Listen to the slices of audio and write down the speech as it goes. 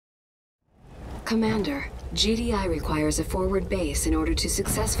Commander, GDI requires a forward base in order to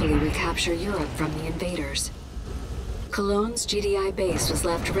successfully recapture Europe from the invaders. Cologne's GDI base was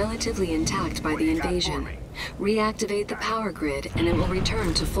left relatively intact by the invasion. Reactivate the power grid and it will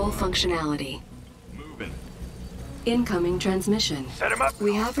return to full functionality. Moving. Incoming transmission. Set him up.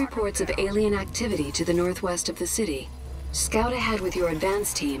 We have reports of alien activity to the northwest of the city. Scout ahead with your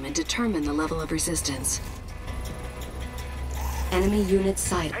advance team and determine the level of resistance. Enemy units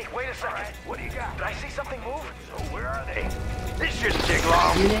sighted. Hey, wait a second. What do you got? Did I see something move? So where are they? This shouldn't take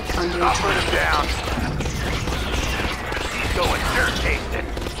long. Unit under I'll put attack. him down. He's going dirt tasting.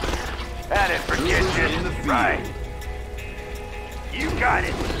 That didn't forget you. Right. You got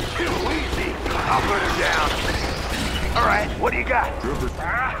it. Too easy. I'll put him down. All right, what do you got? Troopers.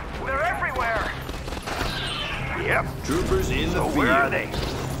 They're everywhere. Yep. Troopers in the field. Where are they?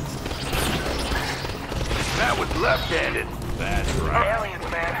 That was left-handed. That's right. Aliens,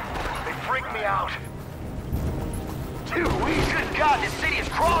 man. They freak me out. Too easy. Good God, this city is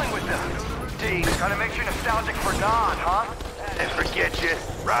crawling with them. Gee, kinda makes you nostalgic for Dawn, huh? And forget you.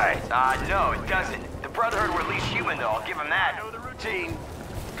 Right. No, it doesn't. The Brotherhood were at least human, though. I'll give them that. I know the routine.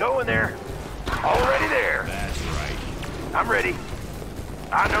 Go in there. Already there. That's right. I'm ready.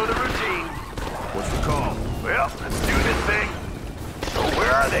 I know the routine. What's the call? Well, let's do this thing. So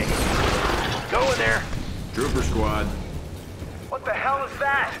where are they? Go in there. Trooper squad. What the hell is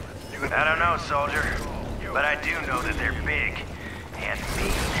that? I don't know, soldier. But I do know that they're big. And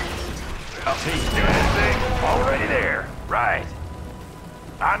mean. Well, do this thing. Already there. Right.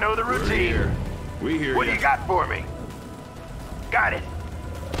 I know the We're routine. here. We hear What do you. you got for me? Got it.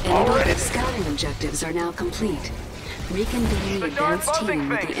 Enemy Already. scouting objectives are now complete. Reconvene the The darn advance team buzzing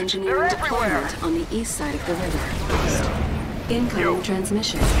with the things. engineering They're everywhere. deployment on the east side of the river. Incoming Yo.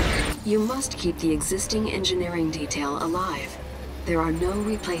 transmission. You must keep the existing engineering detail alive. There are no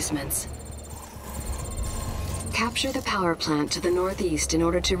replacements. Capture the power plant to the northeast in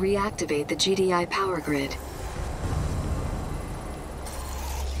order to reactivate the GDI power grid.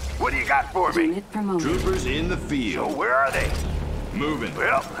 What do you got for me? Unit promoted. Troopers in the So field. where are they? Moving.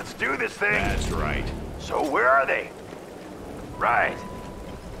 Well, let's do this thing. That's right. So where are they? Right.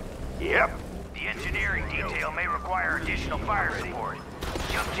 Yep. The engineering detail may require additional fire support.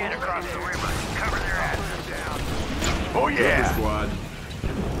 Jump jet across the river. Cover their asses down. Oh Trooper yeah. squad.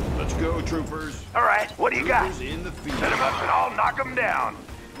 Let's go, troopers. All right, what do you got? Troopers in the field. Set them up and I'll knock them down.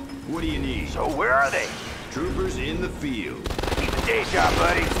 What do you need? So where are they? Troopers in the field. Keep the day job,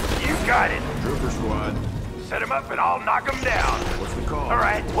 buddy. You got it. Trooper squad. Set them up and I'll knock them down. What's the call? All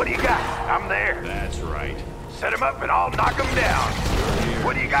right, what do you got? I'm there. That's right. Set them up and I'll knock them down. We're here.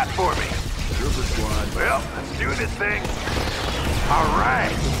 What do you got for me? Trooper squad. Well, let's do this thing. All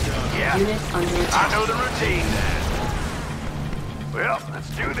right. Yeah, Unit under I attack. know the routine. Well, let's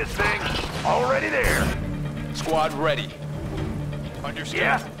do this thing. Already there. Squad ready. Understood.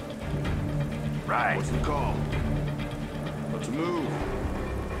 Yeah. Right. What's the call? Let's move.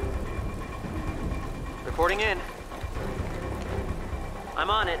 Reporting in. I'm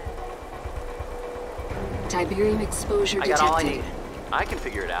on it. Tiberium exposure I detected. got all I need. I can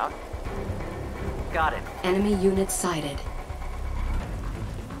figure it out. Got it. Enemy units sighted.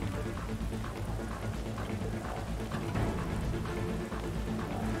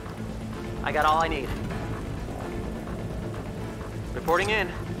 I got all I need. Reporting in.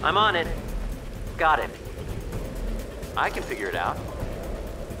 I'm on it. Got it. I can figure it out.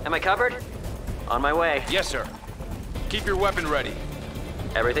 Am I covered? On my way. Yes, sir. Keep your weapon ready.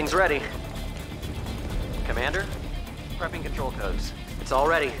 Everything's ready. Commander? Prepping control codes. It's all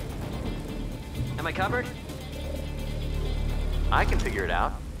ready. Am I covered? I can figure it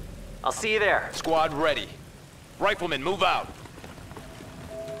out. I'll see you there. Squad ready. Riflemen, move out.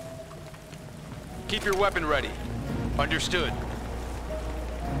 Keep your weapon ready. Understood.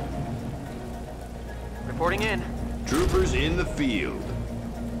 Reporting in. Troopers in the field.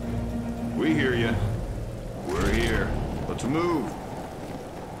 We hear you. We're here. Let's move.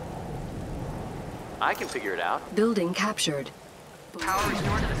 I can figure it out. Building captured. Power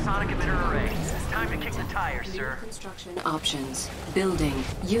restored to the sonic emitter array. It's time to kick the tires, sir. Construction options. Building.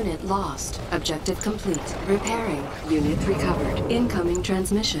 Unit lost. Objective complete. Repairing. Unit recovered. Incoming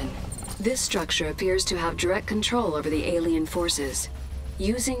transmission. This structure appears to have direct control over the alien forces.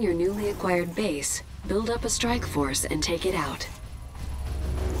 Using your newly acquired base, build up a strike force and take it out.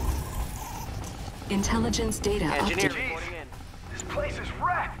 Intelligence data Engineer updated. reporting in. This place is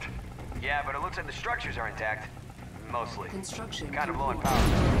wrecked. Yeah, but it looks like the structures are intact. Mostly. Construction Kind of low on complete.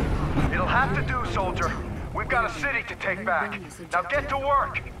 power. It'll have to do, soldier. We've got a city to take back. Now get to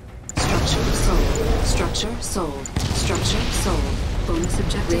work. Structure sold. Structure sold. Structure sold. Bonus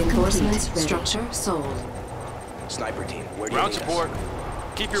objective reinforcements complete. Structure sold. Sniper team, where do you Ground need us? support.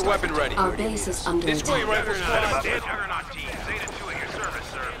 Keep your weapon ready. Our base is under This way, attack. Rifle Squad. Juggernaut team, Zeta 2 at your service,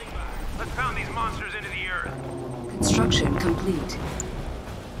 sir. Let's pound these monsters into the earth. Construction complete.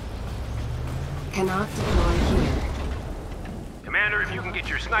 Cannot deploy here. Commander, if you can get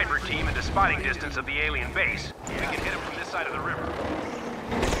your sniper team into spotting distance of the alien base, we can hit them from this side of the river.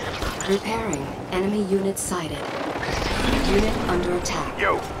 Repairing. Enemy unit sighted. Unit under attack.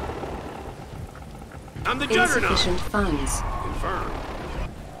 Yo! I'm the Juggernaut! Insufficient funds. Confirmed.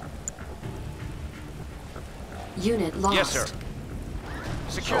 Unit lost. Yes, sir.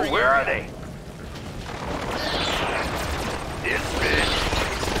 Securing. So where are they? This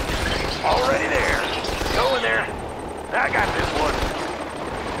bitch. Already there. Go in there. I got this one.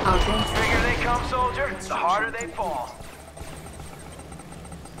 Our base. Bigger they come, soldier, the harder they fall.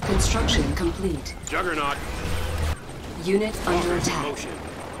 Construction complete. Juggernaut. Unit under attack. Motion.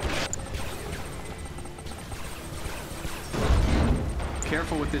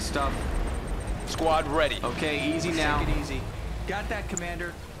 Careful with this stuff. Squad ready. Okay, easy now. Take it easy. Got that,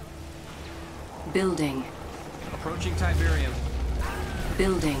 Commander. Building. Approaching Tiberium.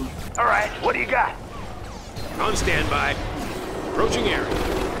 Building. All right, what do you got? On standby. Approaching area.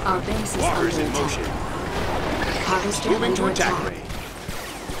 Our base is Walkers under in attack. motion. Harvester Moving under to attack attack. range.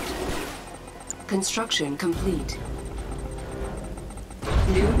 Construction complete.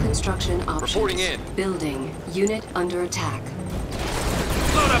 New construction options. Reporting in. Building. Unit under attack.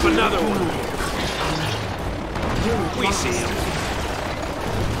 Load up another one. Unit We lost. see him.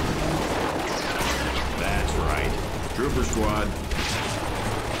 That's right. Trooper squad.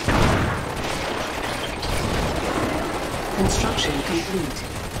 Construction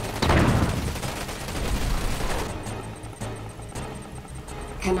complete.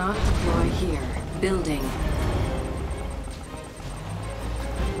 Cannot deploy here. Building.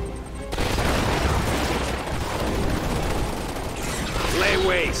 Lay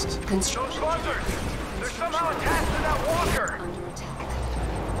waste. Construction Buzzards! They're somehow attached to that walker! under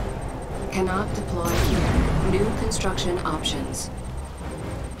attack. Cannot deploy here. New construction options.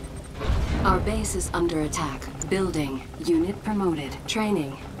 Our base is under attack. Building. Unit promoted.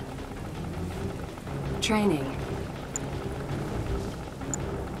 Training. Training.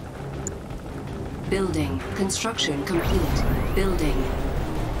 Building. Construction complete. Building.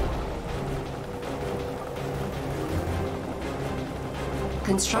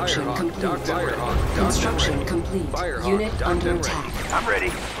 Construction complete. Construction complete. Unit under attack. I'm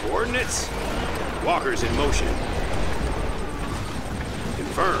ready. Coordinates. Walkers in motion.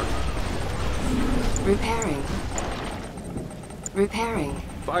 Confirmed. Repairing. Repairing.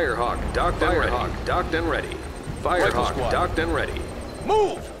 Firehawk, docked and ready. Docked and ready. Rifle Firehawk, squad. docked and ready.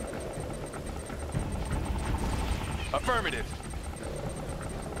 Move! Affirmative.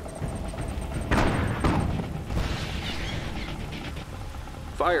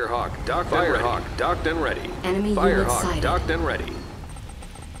 Firehawk, docked and ready. Firehawk, docked and ready. Enemy unit Firehawk, sighted. docked and ready.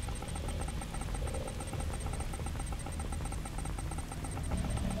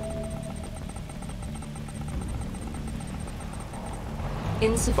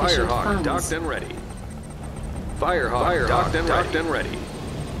 Insufficient Firehawk, funds. docked and ready. Firehawk, docked and ready.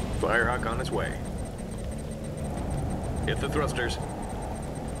 Firehawk on its way. Hit the thrusters.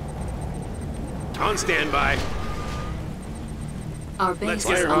 On standby. Our base Let's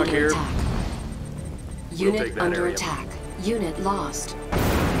is Firehawk under here. attack. take Unit that under area. attack. Unit lost.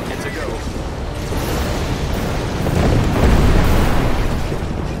 It's a go.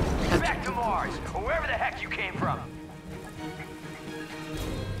 Back to Mars, or wherever the heck you came from.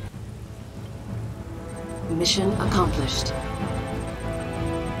 Mission accomplished.